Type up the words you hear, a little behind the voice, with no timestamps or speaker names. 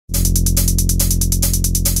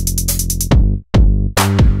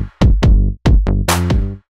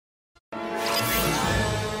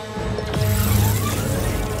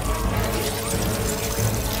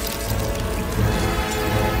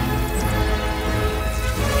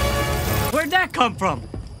did that come from?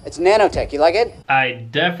 It's nanotech. You like it? I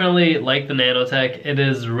definitely like the nanotech. It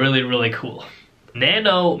is really, really cool.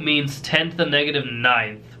 Nano means 10 to the negative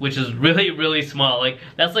 9th, which is really, really small. Like,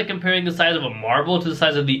 that's like comparing the size of a marble to the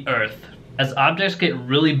size of the Earth. As objects get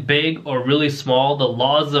really big or really small, the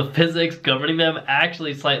laws of physics governing them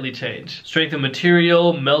actually slightly change. Strength of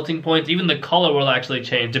material, melting points, even the color will actually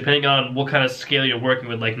change depending on what kind of scale you're working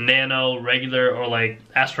with, like nano, regular, or like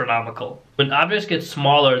astronomical. When objects get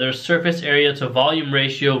smaller, their surface area to volume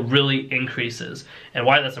ratio really increases. And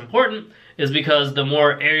why that's important is because the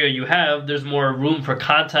more area you have, there's more room for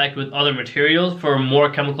contact with other materials for more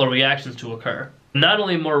chemical reactions to occur. Not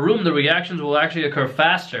only more room, the reactions will actually occur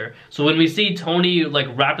faster. So when we see Tony like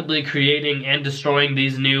rapidly creating and destroying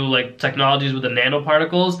these new like technologies with the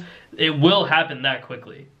nanoparticles, it will happen that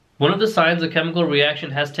quickly. One of the signs a chemical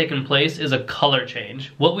reaction has taken place is a color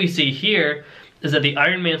change. What we see here is that the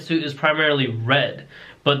Iron Man suit is primarily red,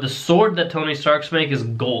 but the sword that Tony Stark's make is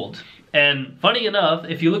gold. And funny enough,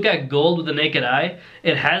 if you look at gold with the naked eye,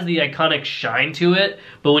 it has the iconic shine to it,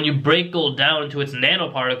 but when you break gold down into its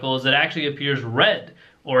nanoparticles, it actually appears red,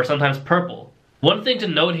 or sometimes purple. One thing to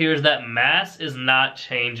note here is that mass is not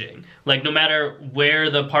changing. Like, no matter where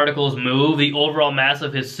the particles move, the overall mass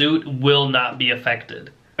of his suit will not be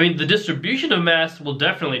affected. I mean, the distribution of mass will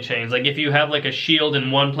definitely change. Like, if you have like a shield in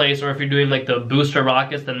one place, or if you're doing like the booster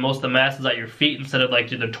rockets, then most of the mass is at your feet instead of like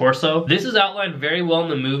to the torso. This is outlined very well in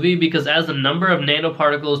the movie because as the number of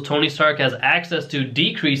nanoparticles Tony Stark has access to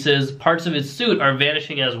decreases, parts of his suit are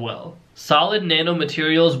vanishing as well. Solid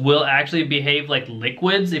nanomaterials will actually behave like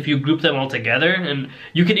liquids if you group them all together, and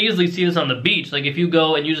you can easily see this on the beach. Like if you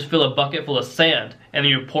go and you just fill a bucket full of sand and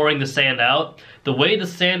you're pouring the sand out, the way the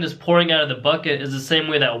sand is pouring out of the bucket is the same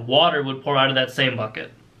way that water would pour out of that same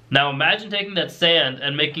bucket. Now imagine taking that sand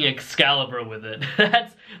and making Excalibur with it.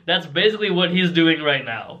 That's basically what he's doing right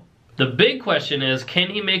now. The big question is, can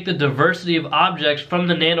he make the diversity of objects from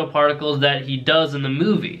the nanoparticles that he does in the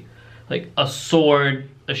movie? Like a sword,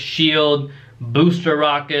 a shield, booster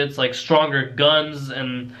rockets, like stronger guns,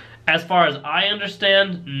 and as far as I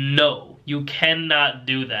understand, no, you cannot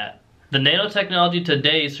do that. The nanotechnology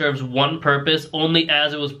today serves one purpose only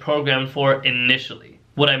as it was programmed for initially.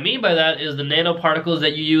 What I mean by that is the nanoparticles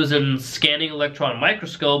that you use in scanning electron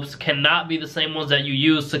microscopes cannot be the same ones that you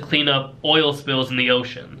use to clean up oil spills in the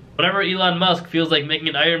ocean. Whenever Elon Musk feels like making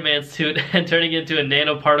an Iron Man suit and turning it into a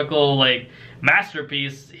nanoparticle like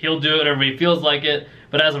masterpiece, he'll do it whenever he feels like it.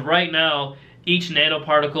 But as of right now, each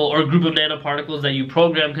nanoparticle or group of nanoparticles that you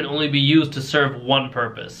program can only be used to serve one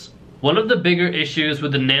purpose. One of the bigger issues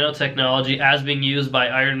with the nanotechnology as being used by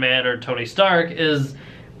Iron Man or Tony Stark is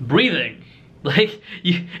breathing. Like,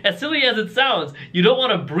 as silly as it sounds, you don't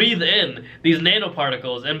want to breathe in these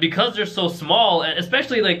nanoparticles, and because they're so small,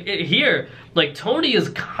 especially like here, like Tony is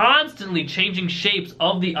constantly changing shapes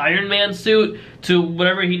of the Iron Man suit to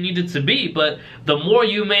whatever he needs it to be, but the more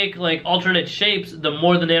you make like alternate shapes, the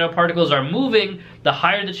more the nanoparticles are moving, the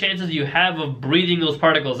higher the chances you have of breathing those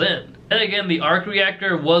particles in. And again, the arc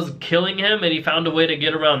reactor was killing him and he found a way to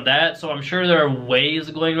get around that, so I'm sure there are ways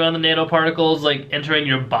of going around the nanoparticles like entering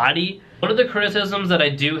your body. One of the criticisms that I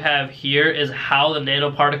do have here is how the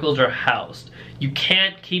nanoparticles are housed. You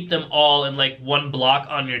can't keep them all in like one block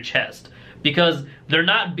on your chest because they're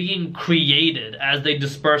not being created as they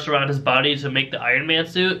disperse around his body to make the Iron Man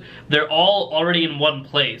suit. They're all already in one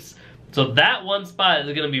place. So that one spot is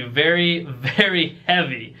going to be very, very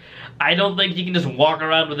heavy. I don't think he can just walk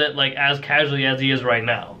around with it like as casually as he is right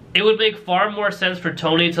now. It would make far more sense for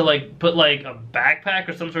Tony to like put like a backpack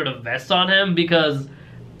or some sort of vest on him because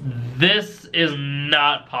this is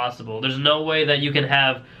not possible. There's no way that you can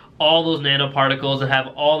have all those nanoparticles and have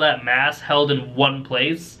all that mass held in one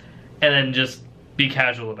place and then just be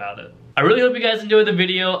casual about it. I really hope you guys enjoyed the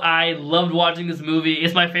video. I loved watching this movie.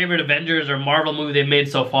 It's my favorite Avengers or Marvel movie they've made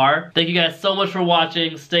so far. Thank you guys so much for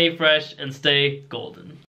watching. Stay fresh and stay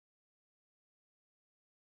golden.